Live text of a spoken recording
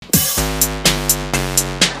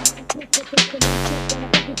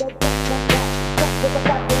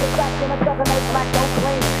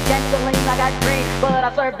But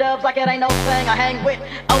I serve dubs like it ain't no thing. I hang with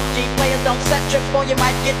OG players, don't set trips, or you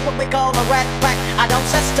might get what we call a rat pack. I don't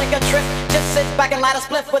just take a trip, just sit back and light a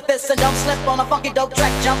spliff with this, and don't slip on a funky dope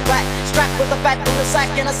track. Jump back, strapped with a fat Buddha sack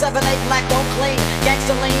and a 7/8 black, don't clean.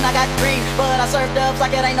 Gangsta lean, I got green, but I serve dubs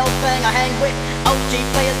like it ain't no thing. I hang with OG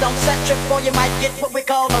players, don't set trips, or you might get what we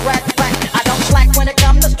call a rat pack. I don't slack when it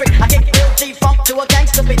comes to street. I kick real G-funk to a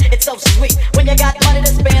gangsta beat. It's so sweet when you got money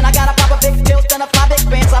to spend. I got a pop a big tilt and a 5 big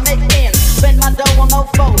bands. I make ends, spend my dough on no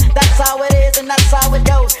foe. That's how it is and that's how it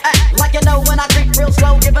goes. Like you know when I creep real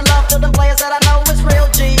slow, giving love to the players that I know is real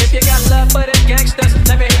G. If you got love for them gangsters,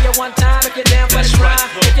 let me hear you one time if you're down for the rhyme.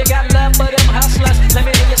 If you got love for them hustlers, let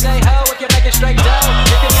me hear you say ho if you're making straight dough.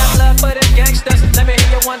 If you got love for them gangsters, let me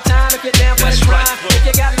hear you one time if you're down for the rhyme. If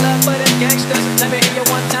you got love for them gangsters, let me hear you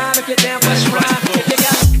one time if you're down for the rhyme. If you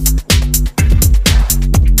got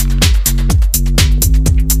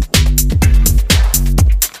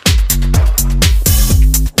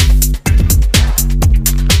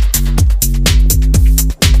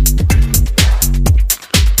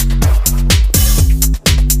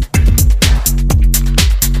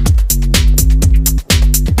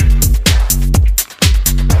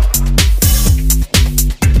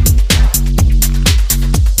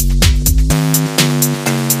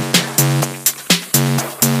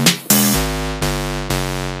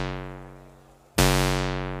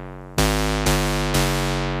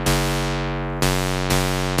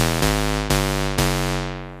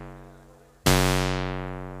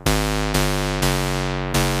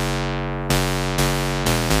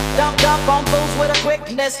Jump on fools with a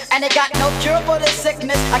quickness, and it got no cure for this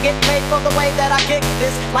sickness. I get paid for the way that I kick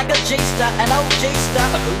this, like a G-star, an OG-star.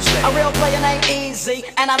 A real player ain't easy,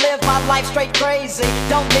 and I live my life straight crazy.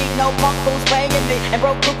 Don't need no punk fools paying me, and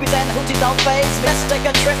broke groupies and hoochies don't faze me. Let's take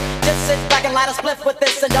a trip, just sit back and light a spliff with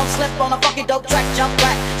this, and don't slip on a funky dope track. Jump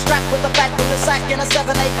back, strapped with a fat Buddha sack and a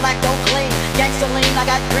 7/8 black, don't clean. Gangsta lean, I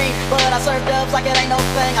got green, but I serve dubs like it ain't no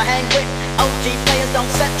thing. I hang with OG players,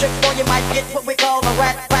 don't set trips, or you might get what we call a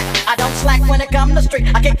rat pack. I don't slack when it comes to street.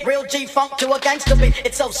 I kick real G-funk to a gangsta beat.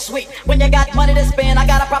 It's so sweet when you got money to spend. I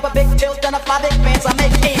got a proper big tilt and a 5 big bands. I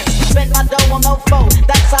make ends, spend my dough on no foe.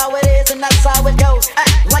 That's how it is and that's how it goes.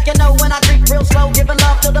 Like you know when I creep real slow, giving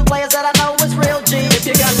love to the players that I know is real G. If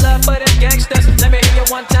you got love for them gangsters, let me hear you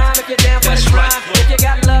one time if you're down for the rhyme. If you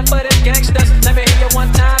got love for them gangsters, let me hear you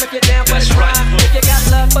one time if you're down for the rhyme. If you got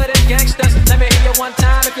love for them gangsters, let me hear you one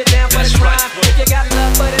time if you're down for the rhyme. If you got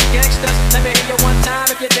love for them gangsters, let me hear you one time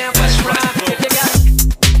if you're down for the rhyme. If you got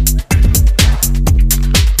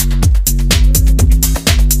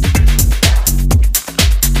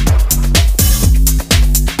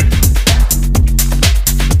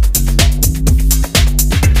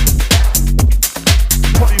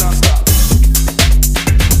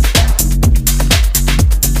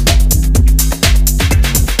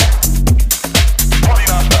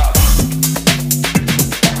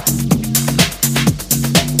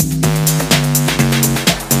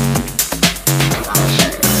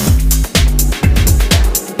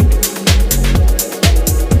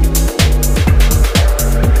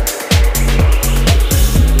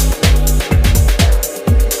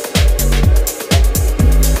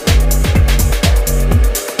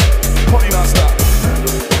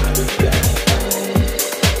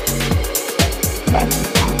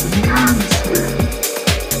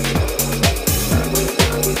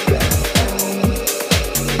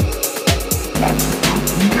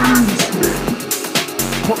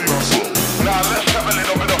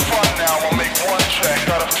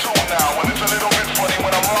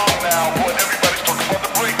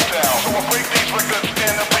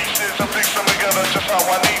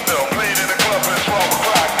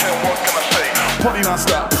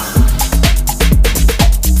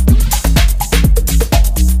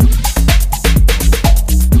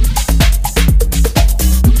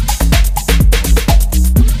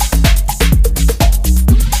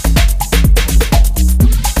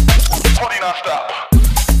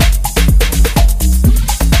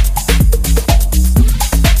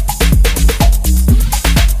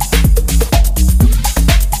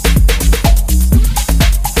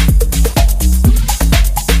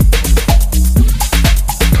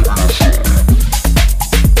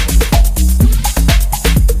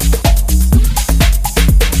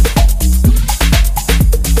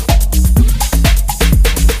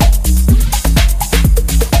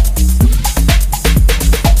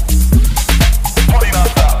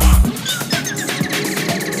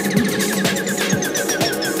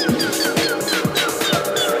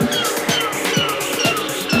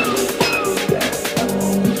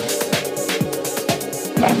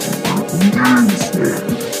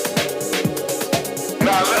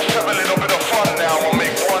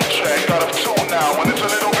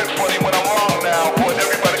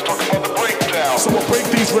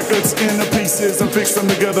these records into pieces and fix them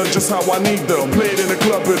together just how I need them. Played in the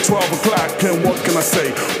club at 12 o'clock, and what can I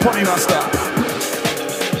say? Party not stop.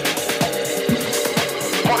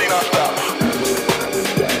 Party not stop.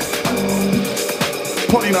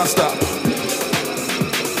 Party not stop.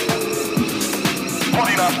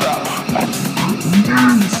 Party not stop.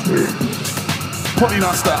 Party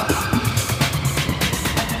not stop.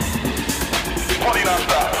 Party not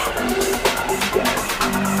stop.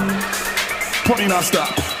 Party not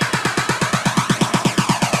stop.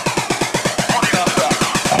 Party not stop.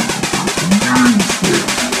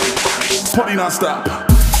 Party not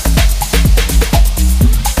stop.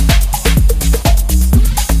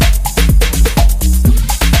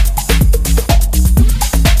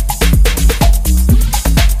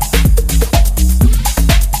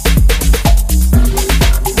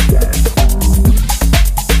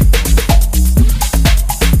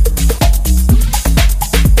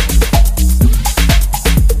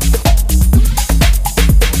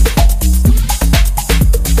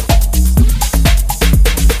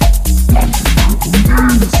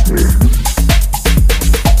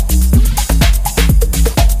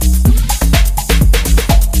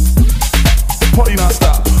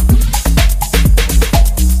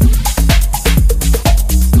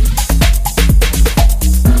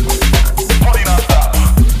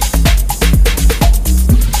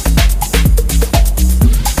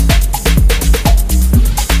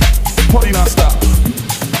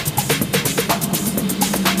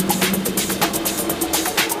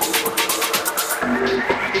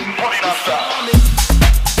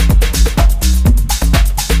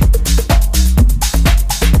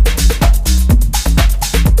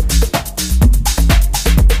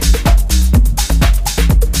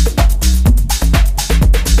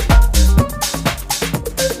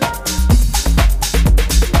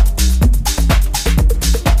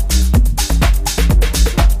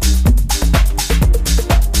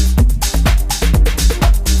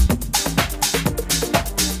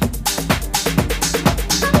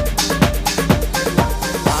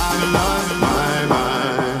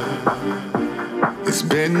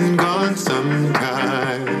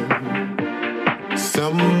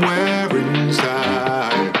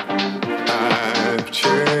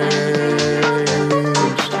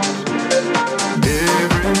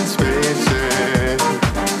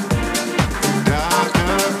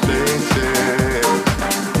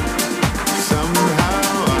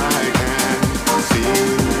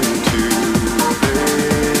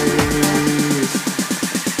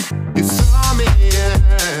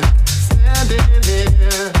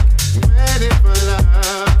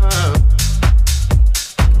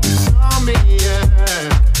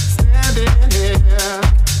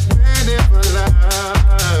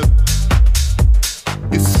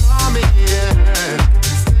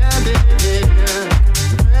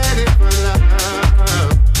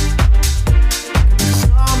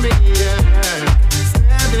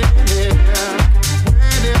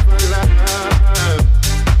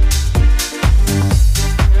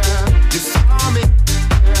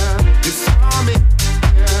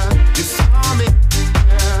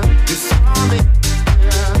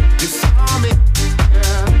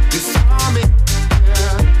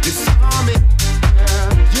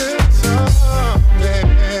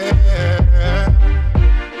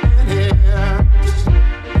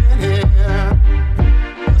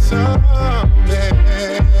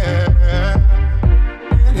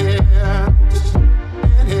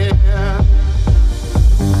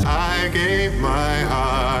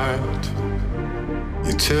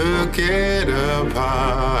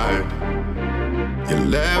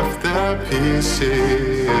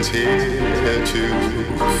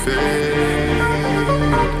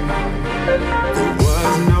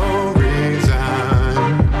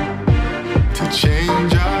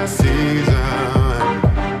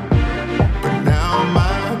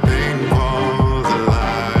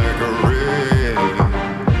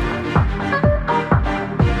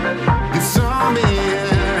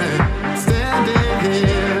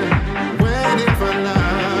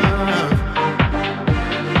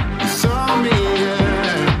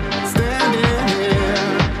 Standing here,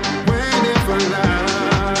 waiting for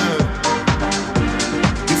love.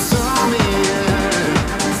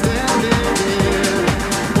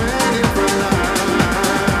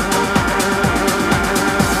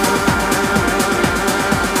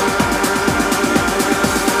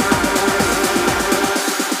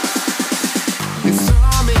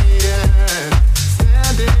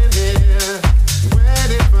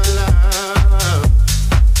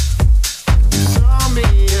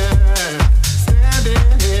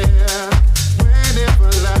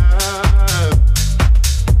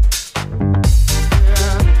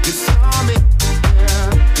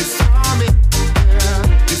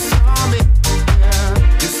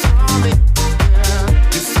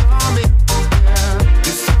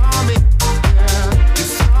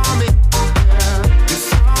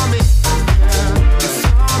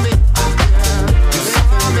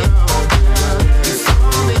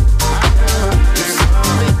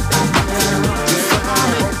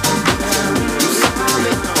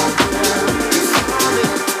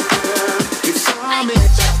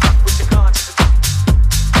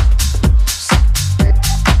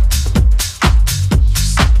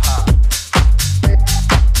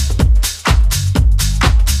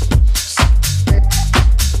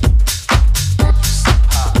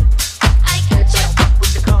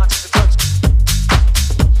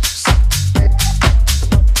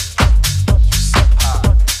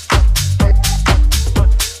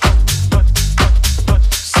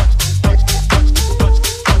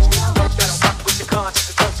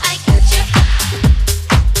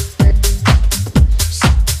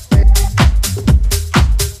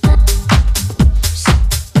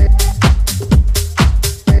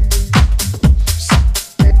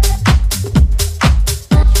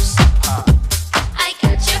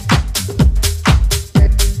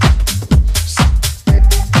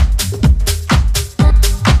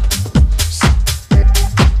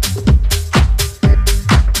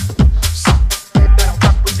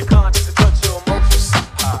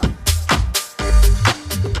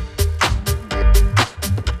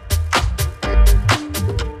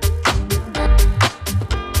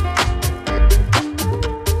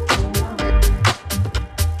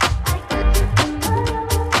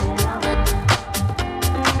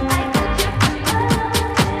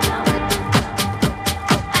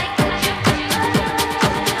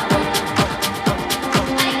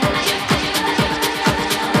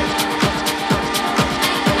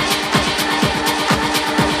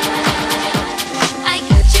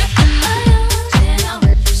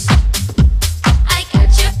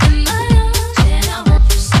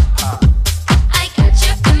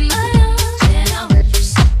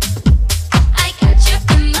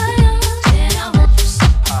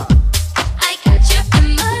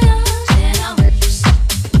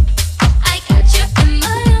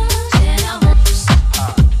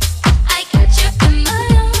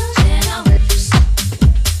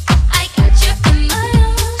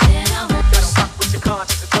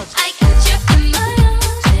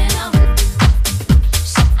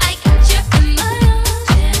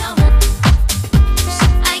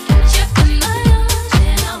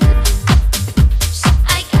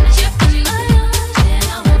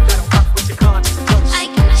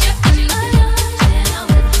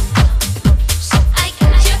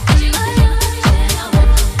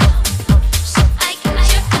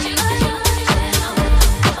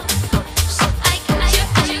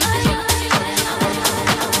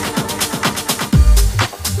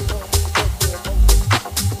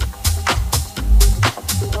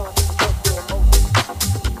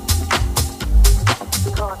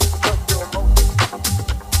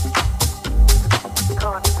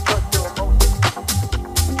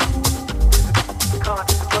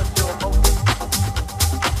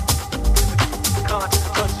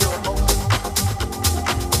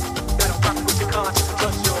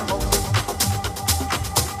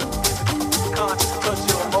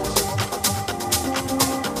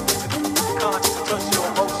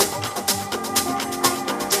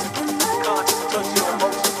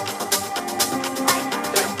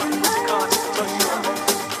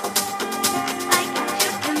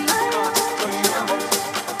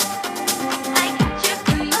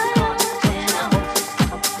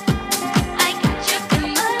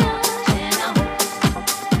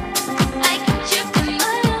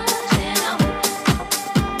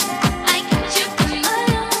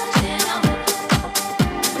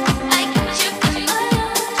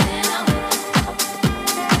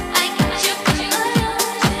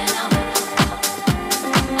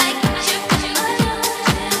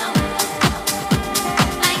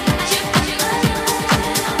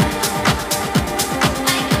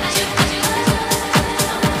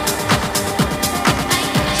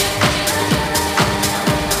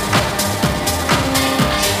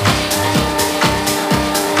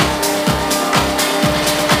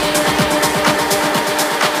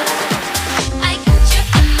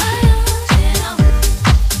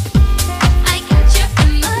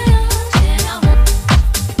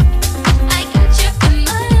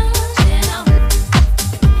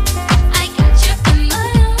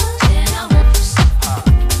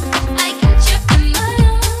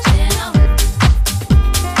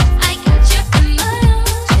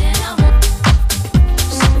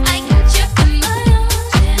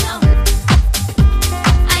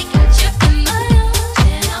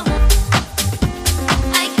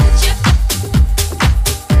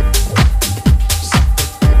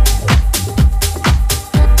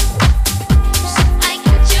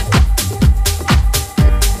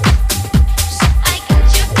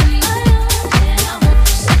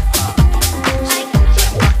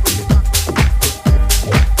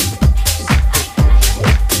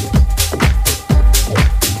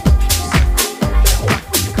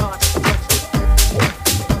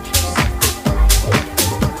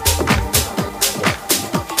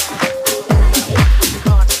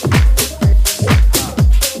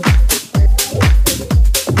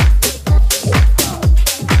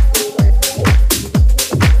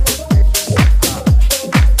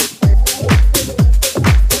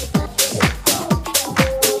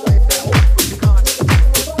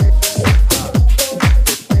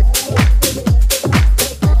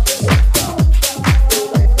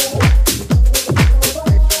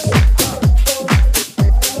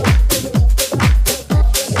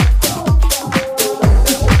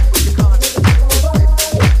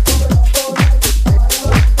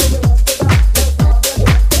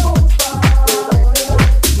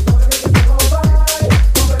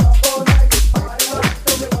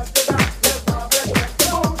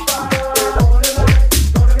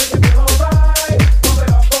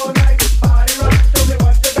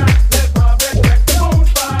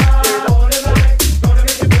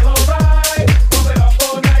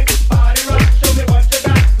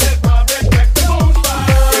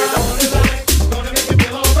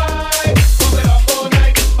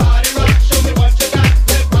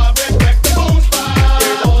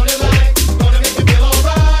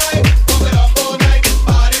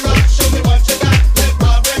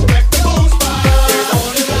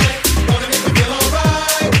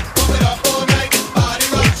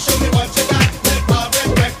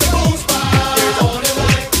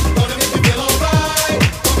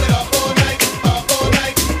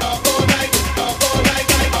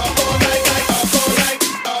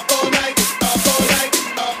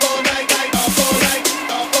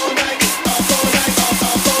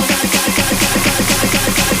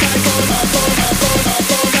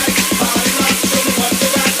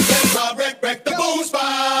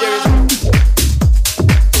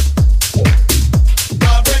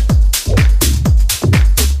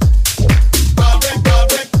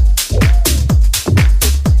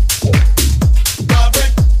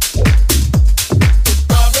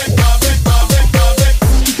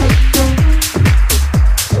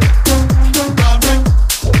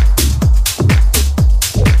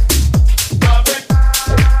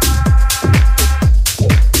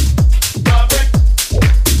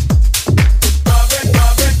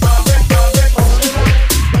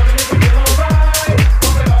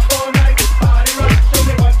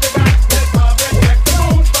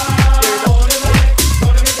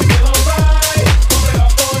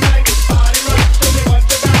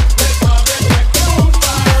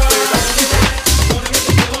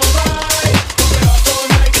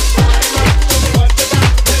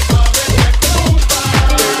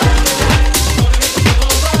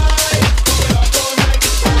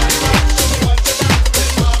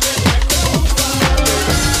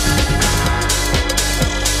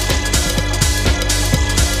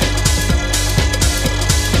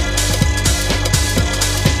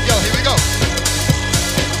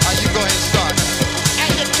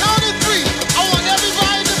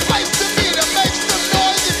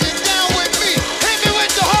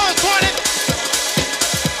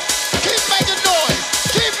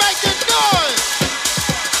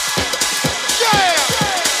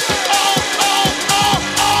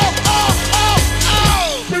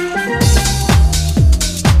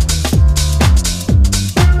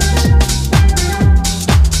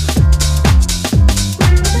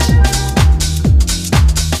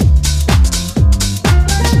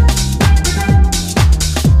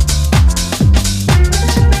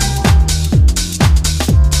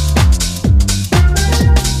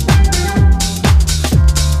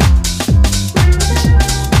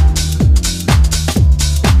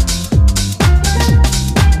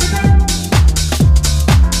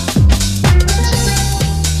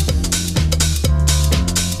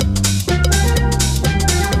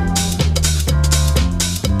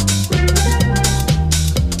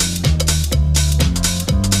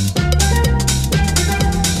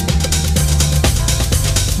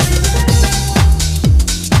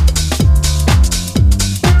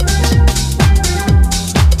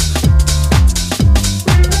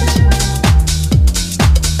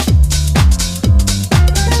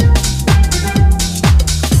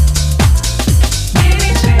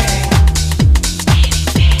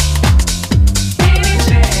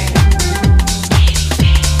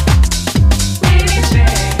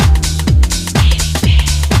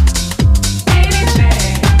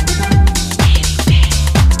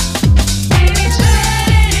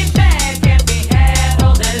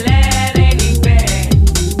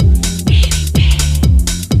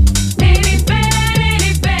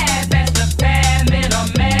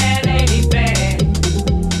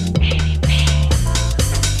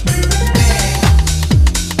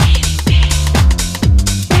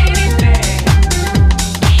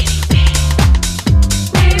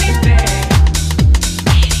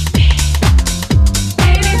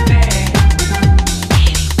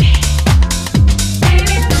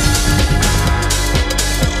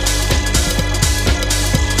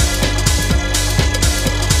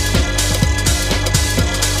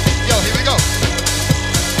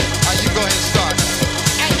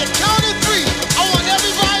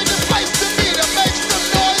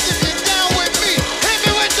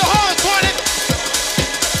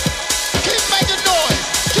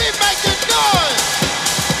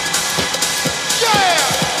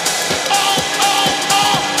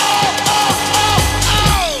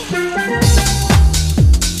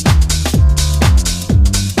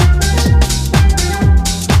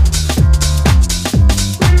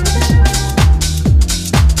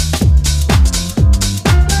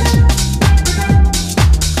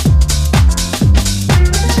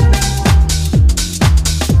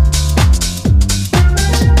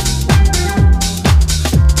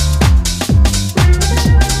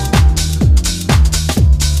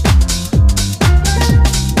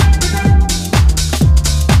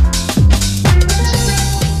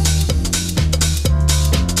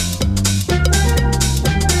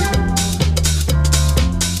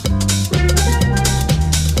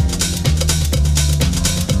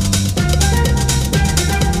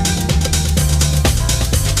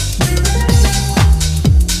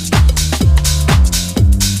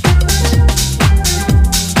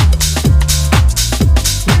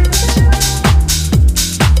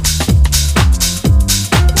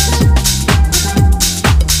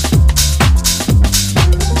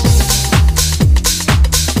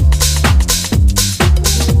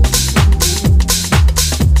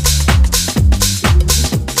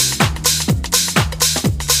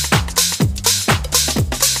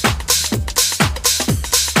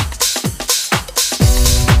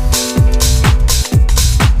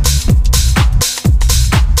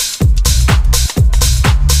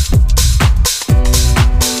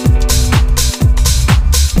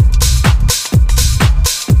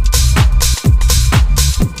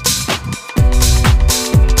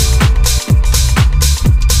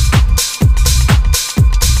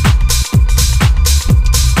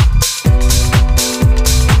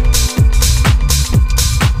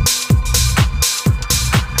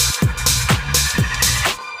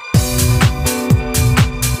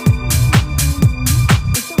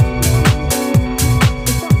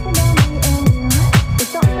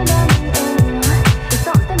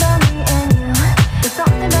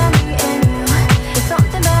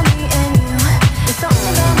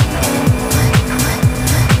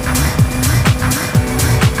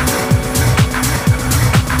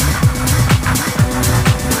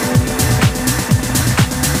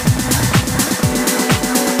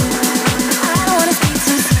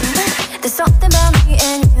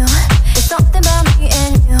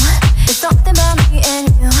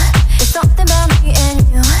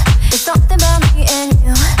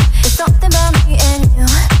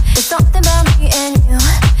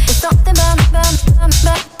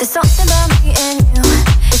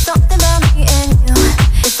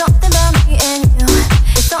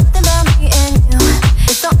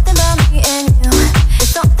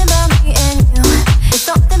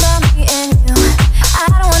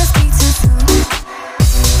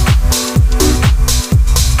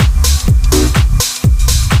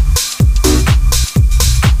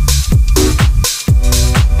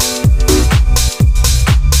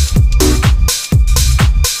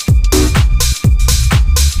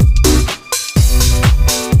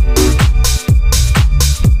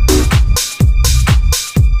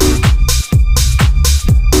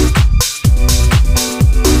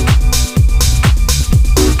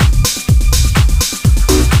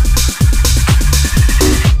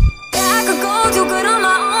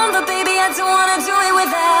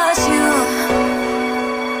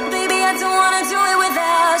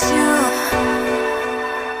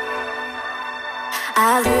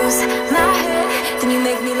 I lose my head, then you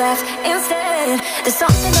make me laugh instead. There's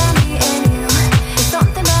something about me and you. There's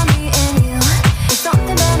something about me and you. There's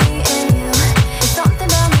something about me and you. There's something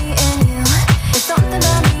about me and you. There's something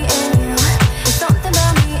about me and you. There's something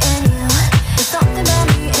about me and you. There's something about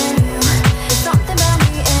me and you. There's something about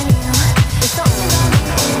me and you. There's something about me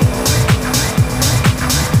and you.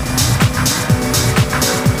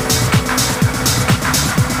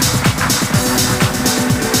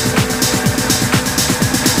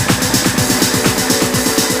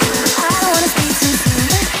 I don't wanna speak too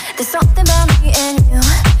soon. There's something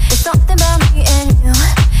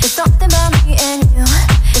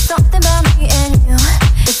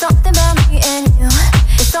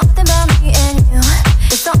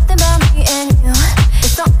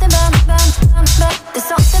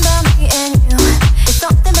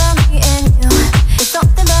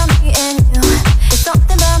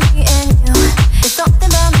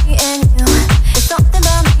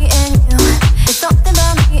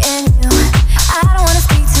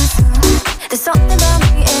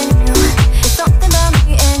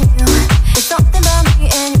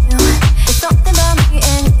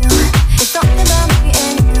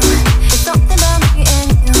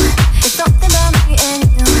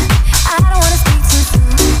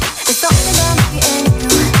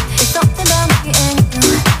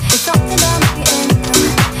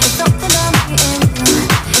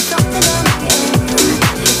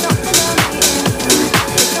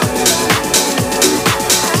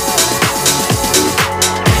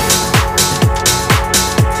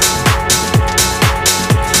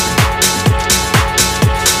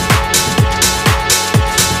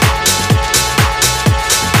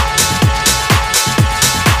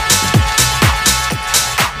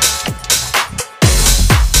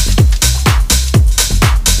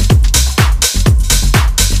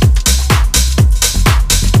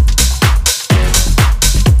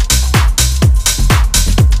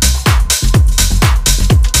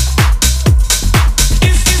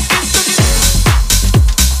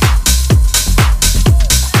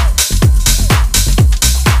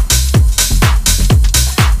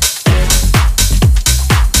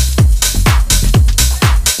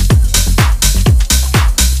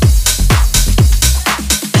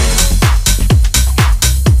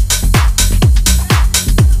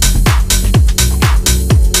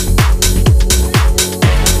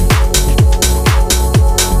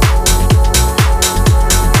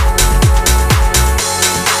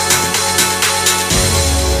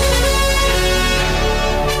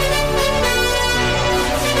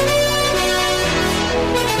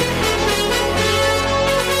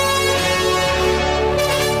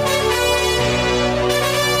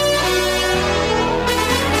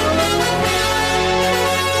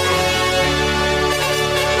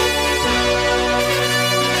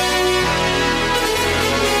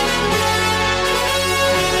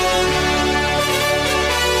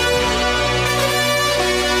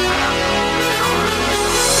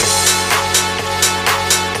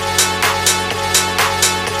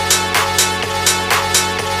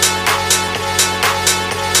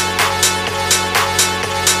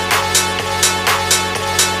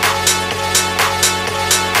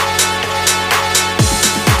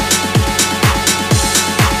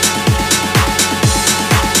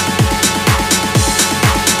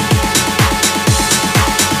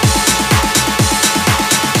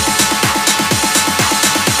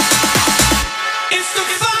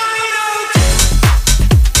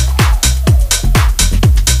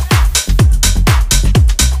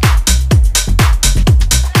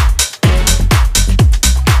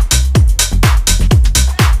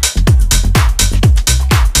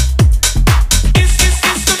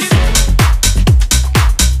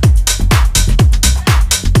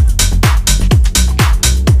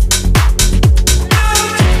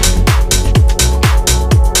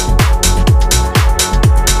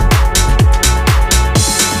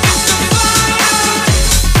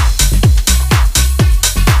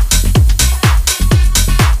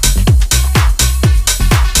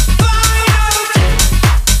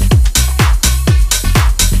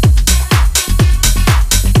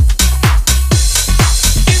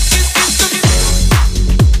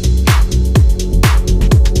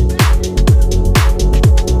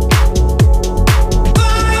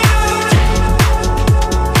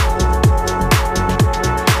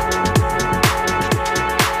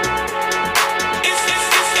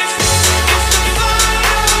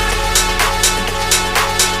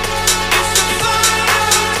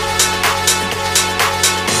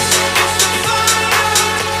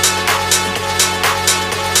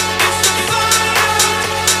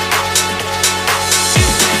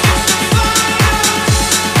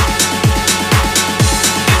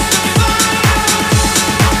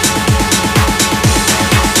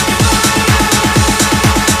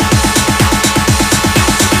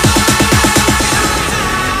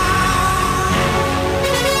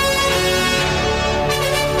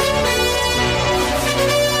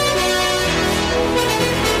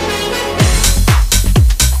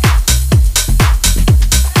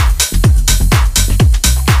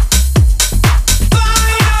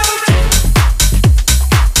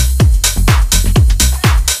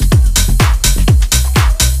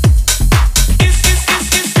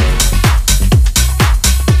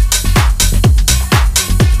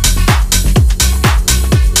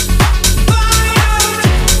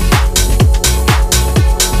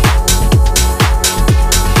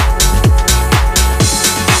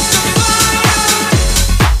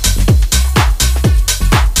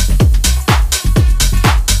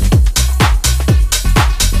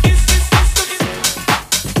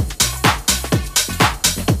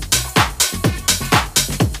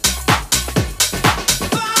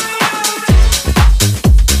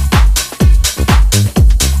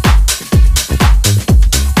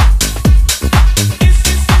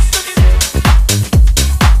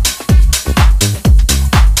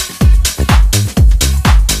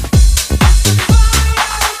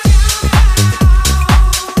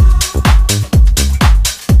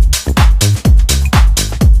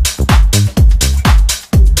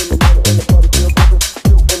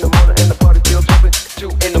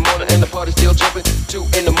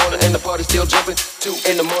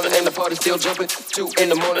still jumping. 2 in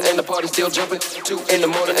the morning and the party still jumping. 2 in the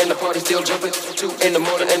morning and the party still jumping. 2 in the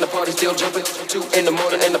morning and the party still jumping. 2 in the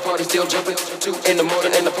morning and the party still jumping. 2 in the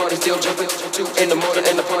morning and the party still jumping. 2 in the morning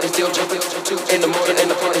and the party still jumping. 2 in the morning and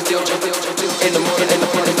the party still jumping. 2 in the morning and the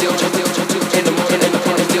party still jumping. 2 in the morning and the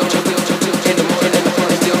party still jumping. 2 in the morning and the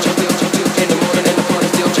party still jumping. 2 in the morning and the party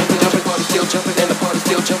still jumping. Jumping, party still jumping and the party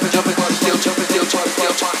still jumping. Jumping, party still jumping. Still jumping.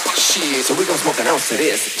 Shit, so we gon' smoke an ounce of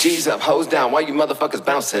this. G's up, hoes down, why you motherfuckers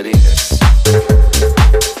bounce to this?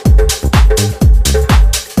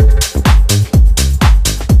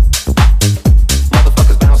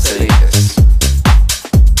 Motherfuckers bounce to this.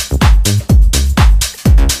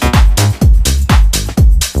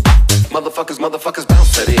 Motherfuckers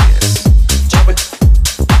bounce to this. Jumpin',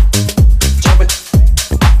 jumpin',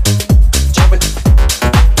 jumpin',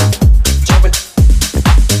 jumpin',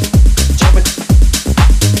 jumpin',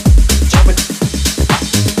 jumpin',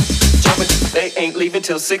 jumpin'. They ain't leaving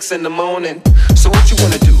till 6 in the morning. So what you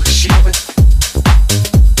wanna do? Jumpin',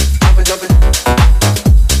 jumpin', jumpin',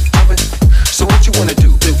 jumpin'. So what you wanna do?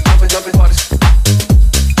 Jumpin', jumpin', parties.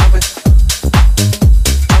 Jumpin',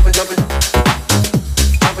 jumpin', jumpin',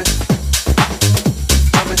 jumpin'.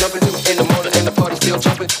 Jumping in the morning and the party still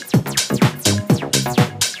jumping.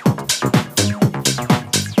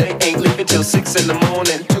 They ain't leaving till 6 in the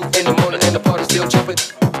morning. 2 in the morning and the party still jumping.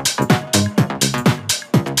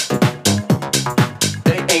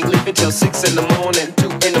 They ain't leaving till 6 in the morning. 2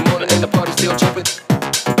 in the morning and the party still jumping.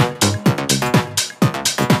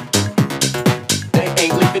 They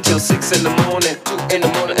ain't leaving till 6 in the morning. 2 in the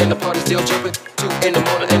morning and the party still jumping. 2 in the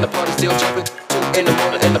morning and the party still jumping. 2 in the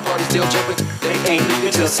morning and the party still jumping. They ain't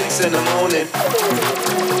leaving till 6 in the morning.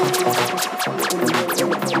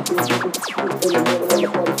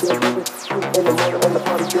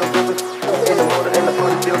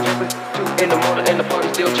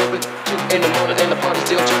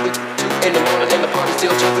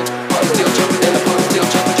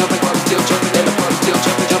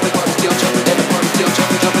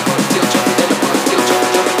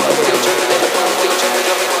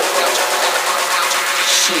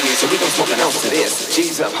 So we gon' smoke an ounce of this.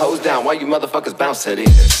 G's up, hoes down, why you motherfuckers bounce to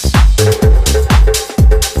this?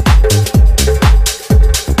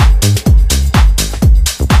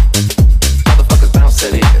 Motherfuckers bounce to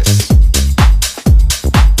this.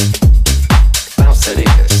 Bounce to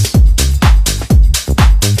this.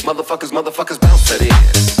 Motherfuckers bounce to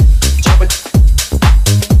this. Jumpin',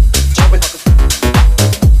 jumpin', jumpin',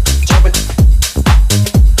 jumpin',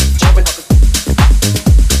 jumpin'.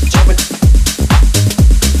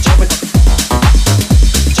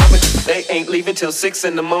 They ain't leaving till 6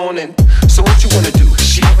 in the morning. So what you wanna do?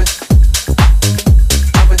 Jumpin',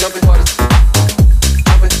 jumpin', jumpin', parties.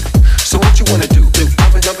 Jumpin'. So what you wanna do?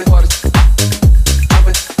 Jumpin', jumpin', parties.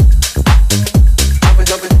 Jumpin', jumpin',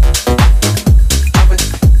 jumpin', jumpin', jumpin', jumpin'.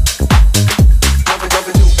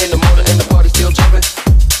 2 in the morning and the party still jumpin'.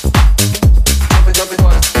 Jumpin', jumpin',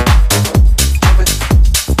 parties. Jumpin',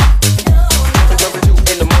 jumpin', jumpin'. 2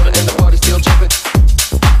 in the morning and the party still jumpin'.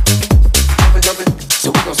 Jumpin', jumpin'. So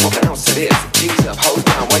we gon' smoke an ounce of this. G's up, hoes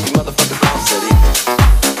down, why you motherfuckers bounce to this?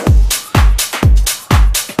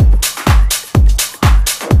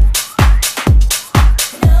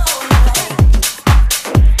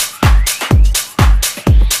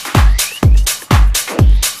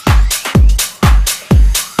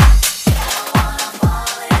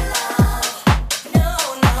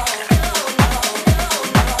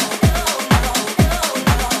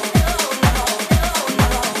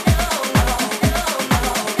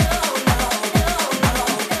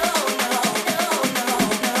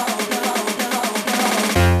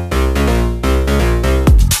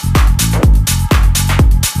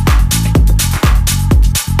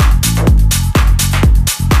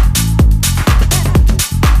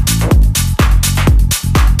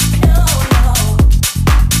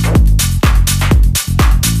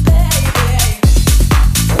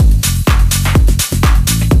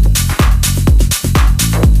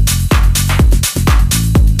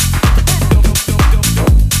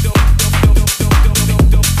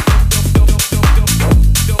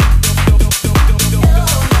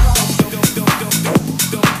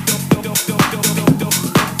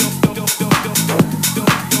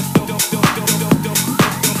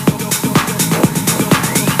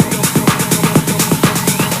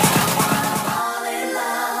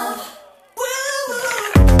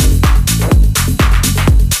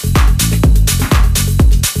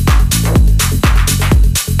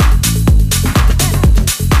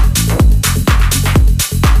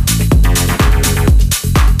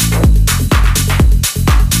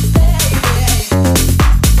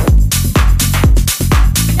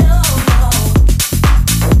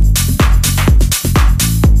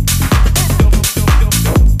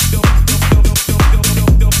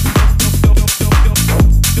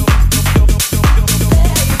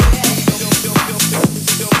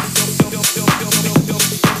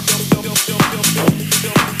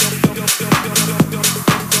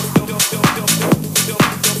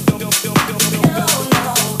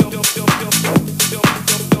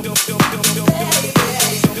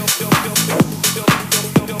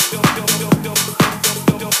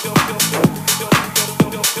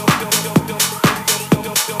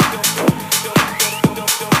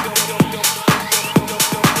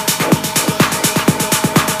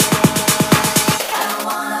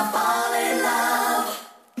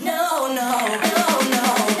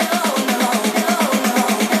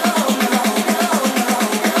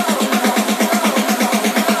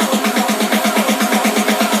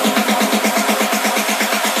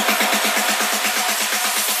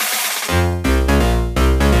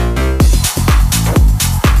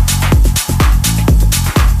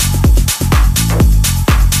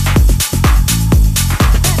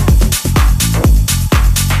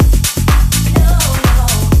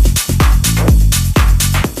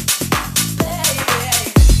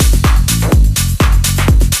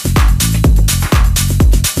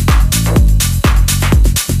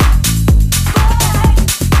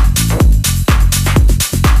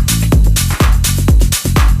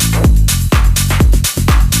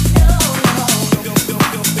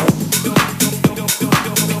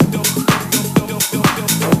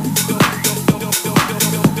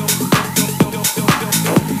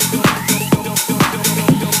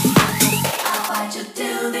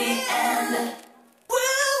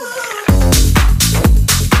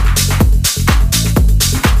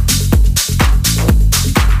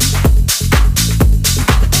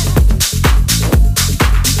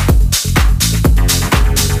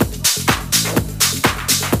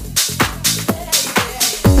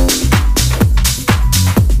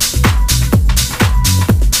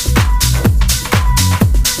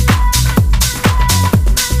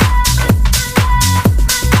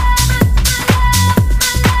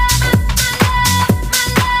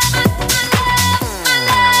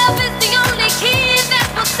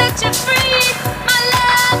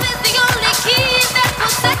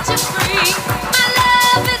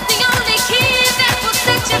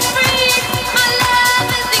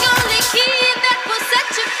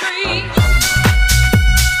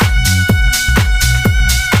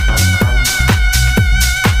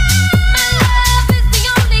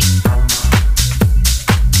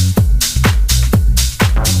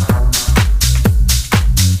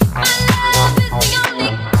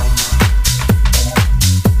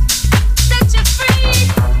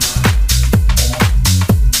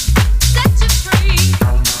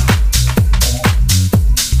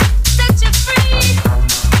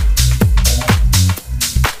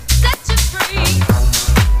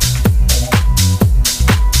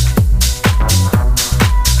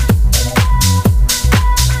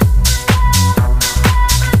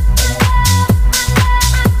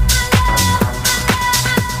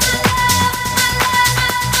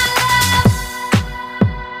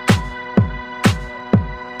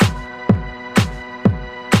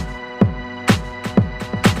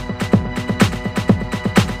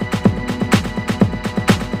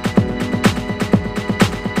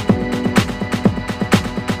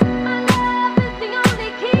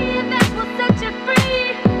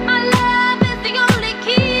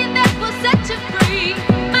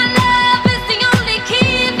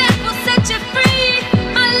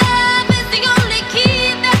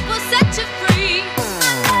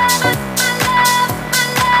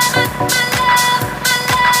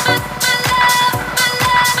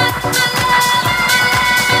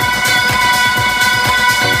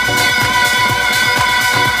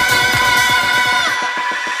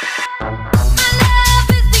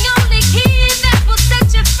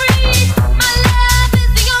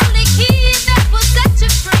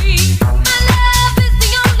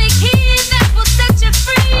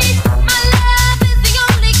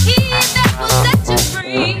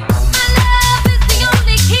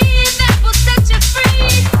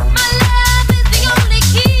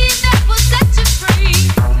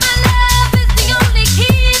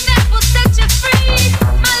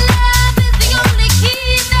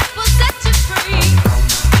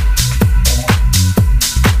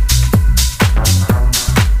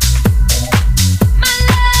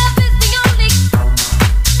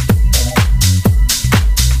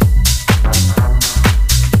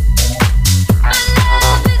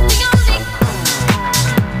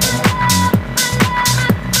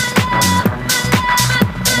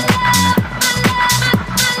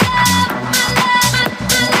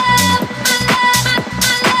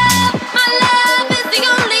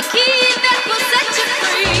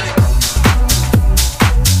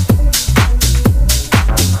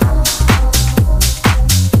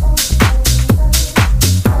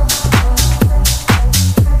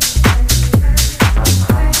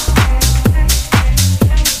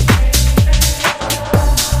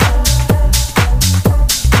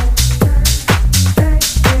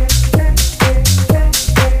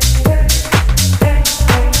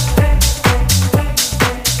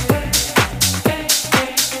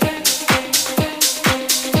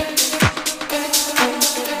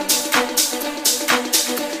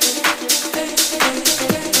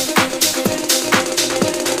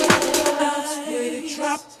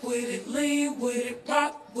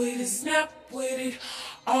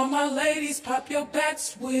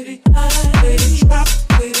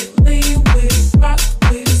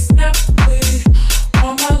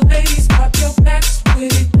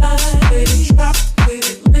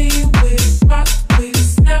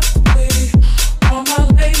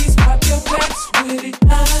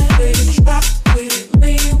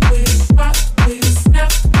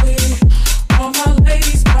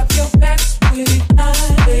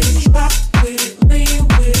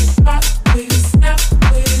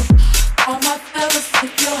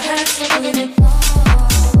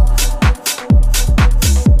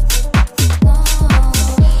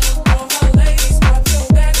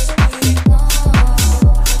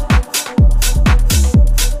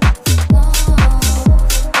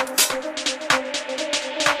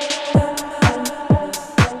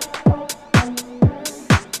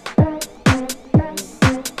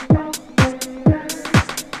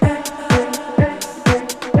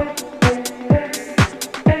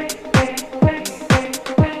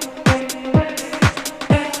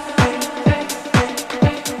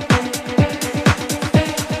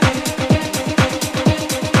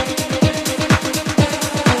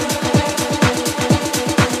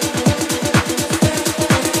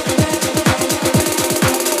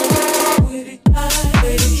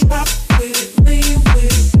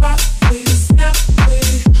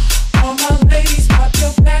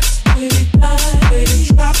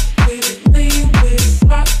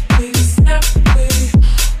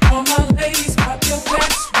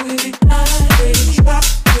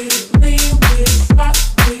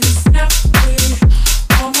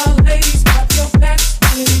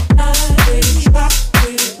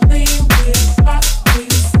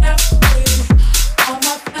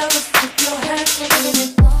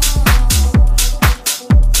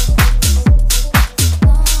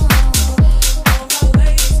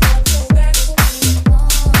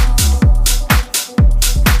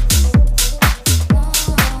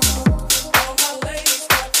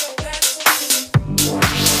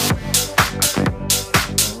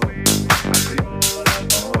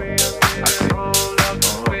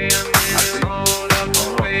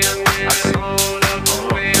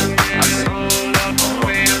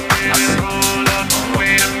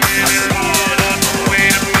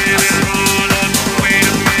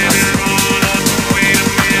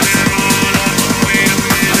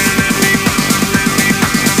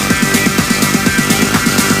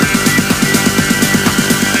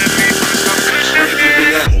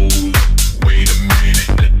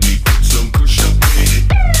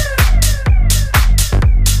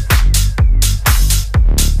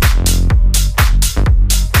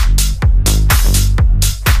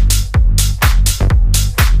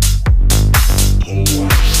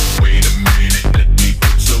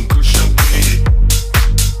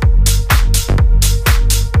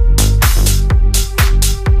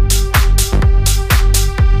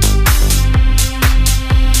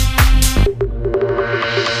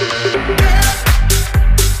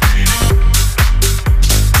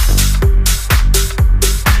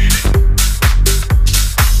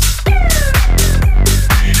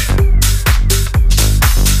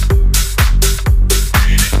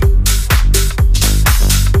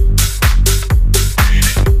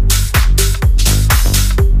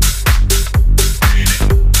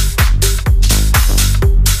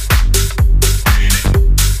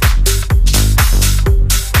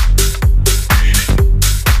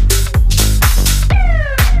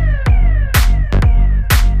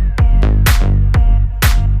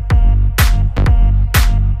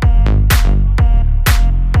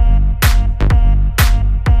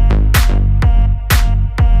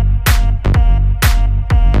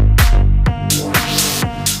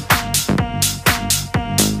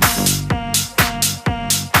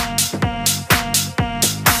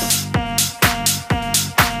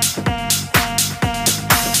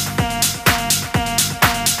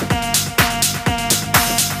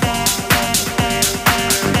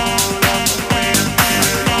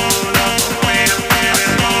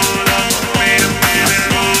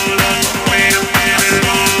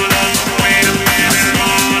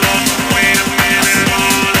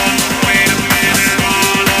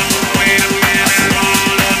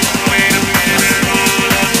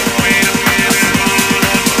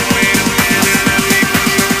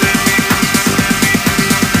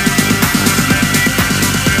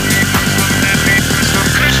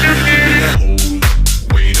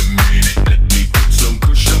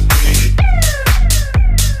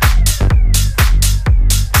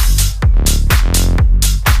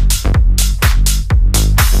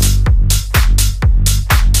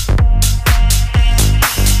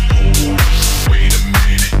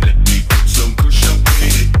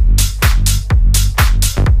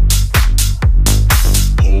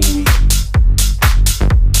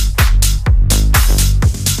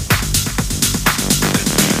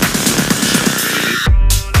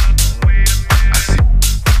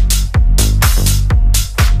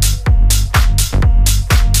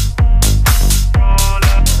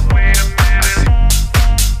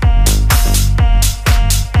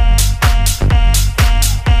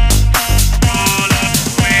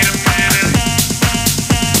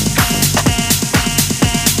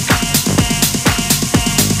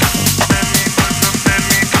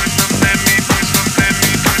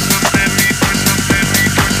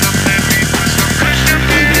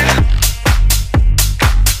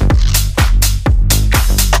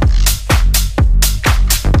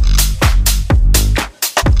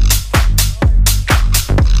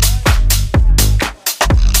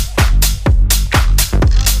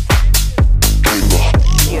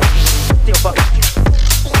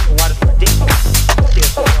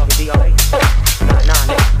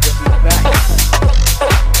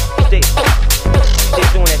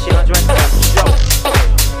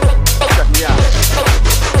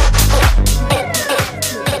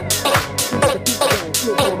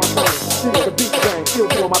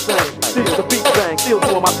 the beat bang, still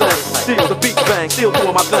doing my thing. Still the beat bang, still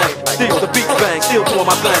doing my thing. Still the beat bang, still doing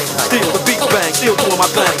my thing. Still the beat bang, still doing my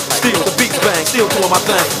thing. Still the beat bang, still doing my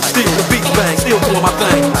thing. Still the beat bang, still doing my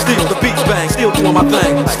thing. Still the beat bang, still doing my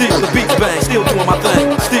thing. Still the beat bang, still doing my thing.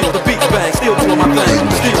 Still the beat bang, still doing my thing.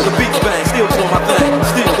 Still the beat bang, still doing my thing.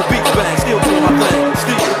 Still the beat bang, still doing my thing.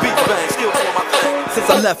 Still the beat bang, still doing my thing. Since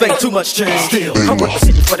I left, ain't too much change. Still, I'm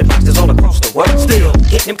representing for the gangsters all across the world. Still,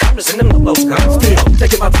 getting them corners and them lows guns. Still,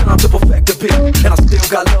 taking my time to perfect the beat, and I still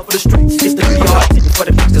got love for the streets. It's the PR, hitting for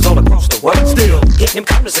the gangsters all across the world. Still, getting them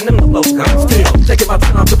corners and them lows guns. Still, taking my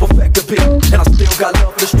time to perfect the beat, and I still got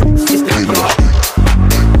love for the streets. It's the PR.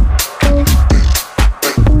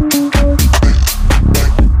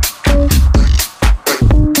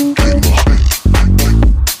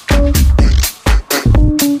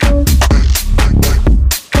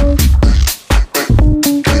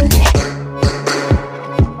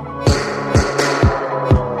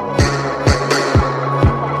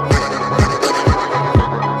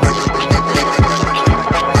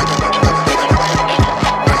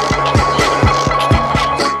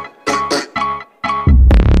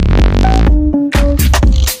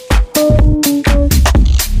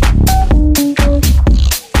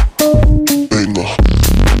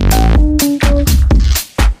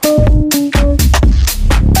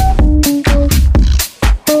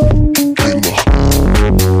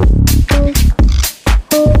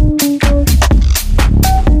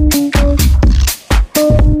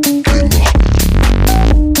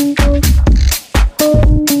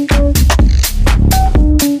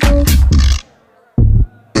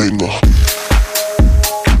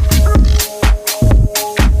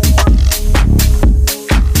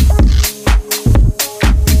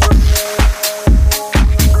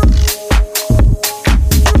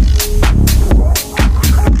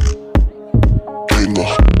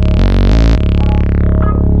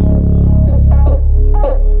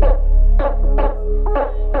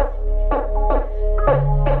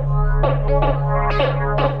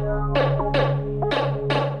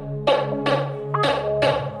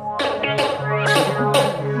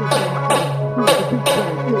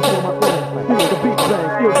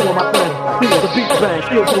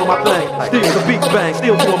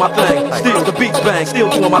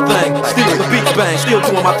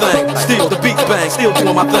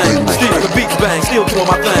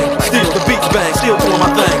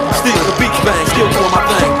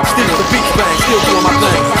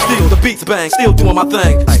 Still doing my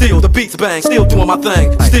thing. Still the beats bang, still doing my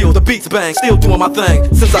thing. Still the beats bang, still doing my thing.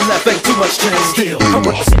 Since I left, ain't too much change. Still, I'm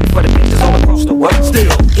representing for the gangsters all across the world. Still,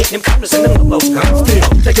 getting them corners and them lows guns. Still,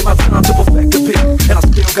 taking my time to perfect the beat, and I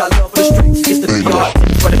still got love for the streets. It's the PR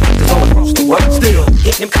for the gangsters all across the world. Still,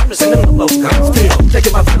 getting them corners and them lows guns. Still,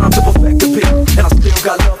 taking my time to perfect the beat, and I still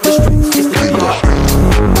got love for the streets. It's the PR.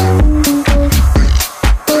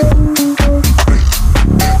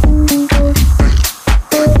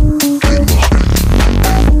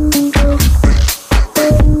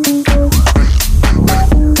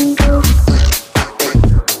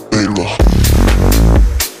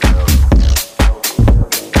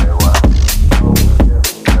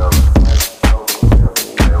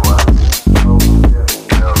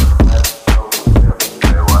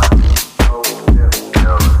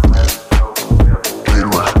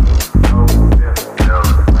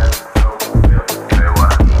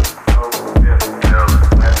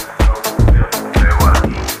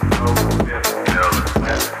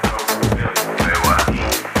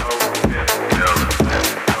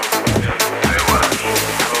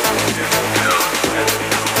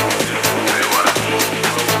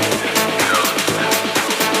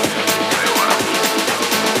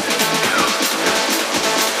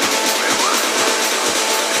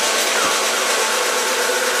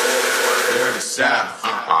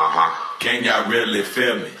 Can y'all really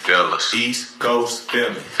feel me? Feel us. East Coast, feel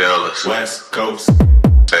me. Feel us. West Coast.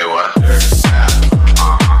 Say what? Dirty South.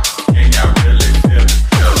 Can y'all really feel me?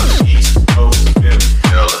 Feel us. East Coast, feel me.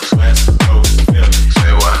 Feel us. West Coast, feel me.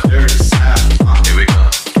 Say what? Dirty South. Here we go.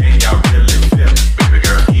 Can y'all really feel me? Baby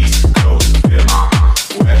girl. East Coast, feel me.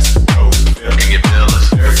 West Coast, feel me. Can you feel us?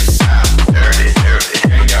 Dirty South. Dirty, dirty.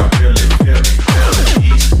 Can y'all really feel me? Feel us.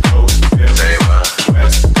 East Coast, feel me. Say what?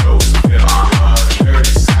 West Coast, feel me.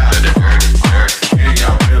 Dirty South. Dirty, dirty, dirty. Can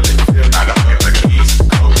y'all really feel me? I got you like a East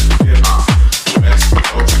Coast, feel me. West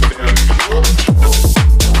Coast, feel me.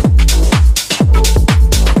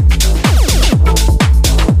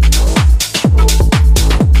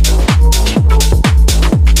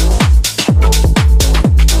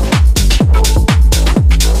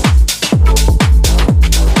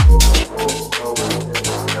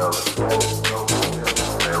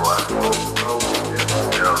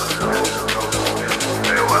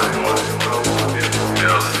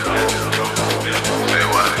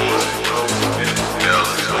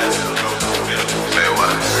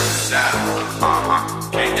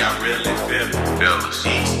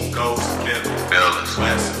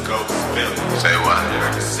 Coast, feel me. Say what?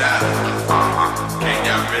 Lyric South. Can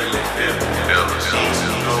y'all really feel me? Feel us. East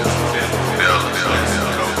Coast, feel me. Feel us. West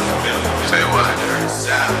Coast, feel me. Say what? Lyric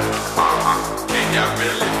South. Can y'all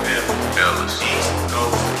really feel me? Feel us. East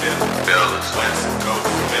Coast, feel me. Feel us. West Coast,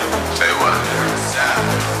 feel me. Say what? Lyric South.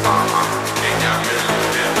 Can y'all really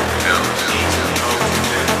feel me? Feel us. East Coast,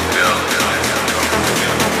 feel me. Feel us. West Coast,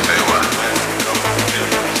 feel me. Say what? West Coast, feel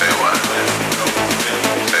me. Say what? West Coast, feel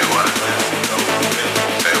me. Say what? West Coast, feel me.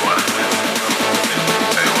 Say what?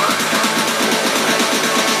 Say what?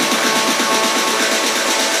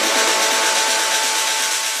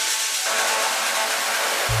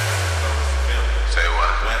 Say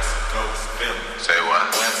what? West Coast, feel me. Say what?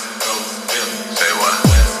 West Coast, feel me. Say what?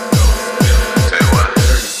 West Coast, feel me. Say what?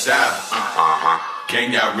 Dirty South. Can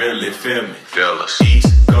y'all really feel me? Feel us.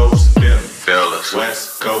 East Coast, feel me. Feel us.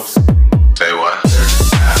 West Coast, Say what? Dirty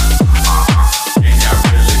South. Can y'all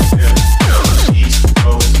really feel me? Feel us. East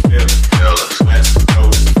Coast, feel me. Feel us. West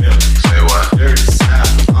Coast, feel me. Say what? Dirty South.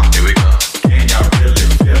 Here we go. Can y'all really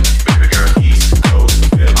feel me? Baby girl. East Coast,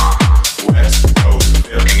 feel me. West Coast,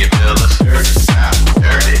 feel me. Can you feel us? Dirty South.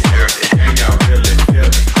 Dirty, dirty. Can y'all really feel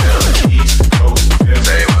me? Feel us. East Coast, feel me.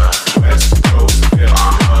 Say what? West Coast, feel me.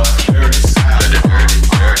 Dirty South. Dirty, dirty,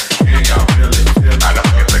 dirty. Can y'all really feel me? I got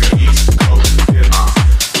you, like a East Coast, feel me.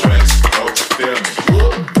 West Coast, feel me.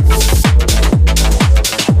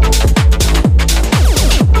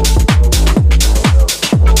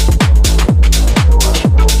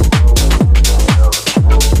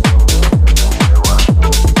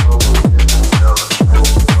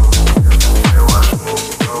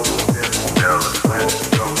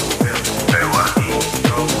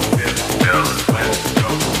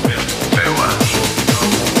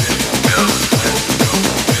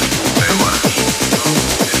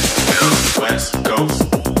 West Coast.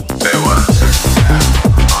 Say what?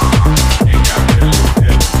 Can y'all really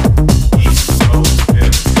feel me? East Coast, feel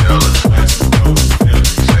me. Feel us. West Coast, feel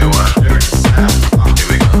me. Say what? Dirty South. Here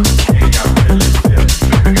we go. Can y'all really feel me?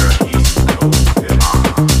 Baby girl. East Coast, feel me.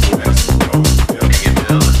 West Coast, feel me. Can you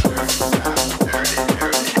feel us? Dirty South. Dirty,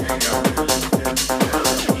 dirty. Can y'all really feel me? Feel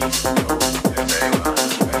us. East Coast, feel me. Say what?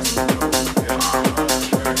 West Coast, feel me.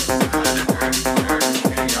 Dirty South. Dirty, dirty, dirty.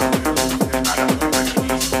 Can y'all really feel me? I got you, like a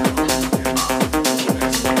East Coast, feel me.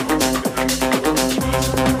 West Coast, feel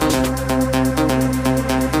me.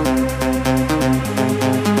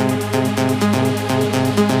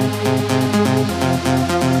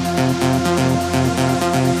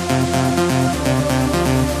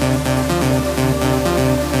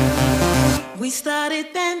 We started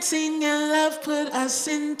dancing and love put us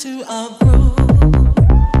into a groove.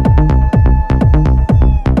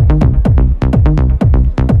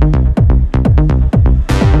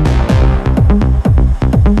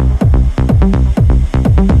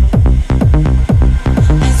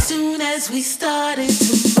 As soon as we started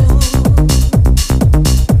to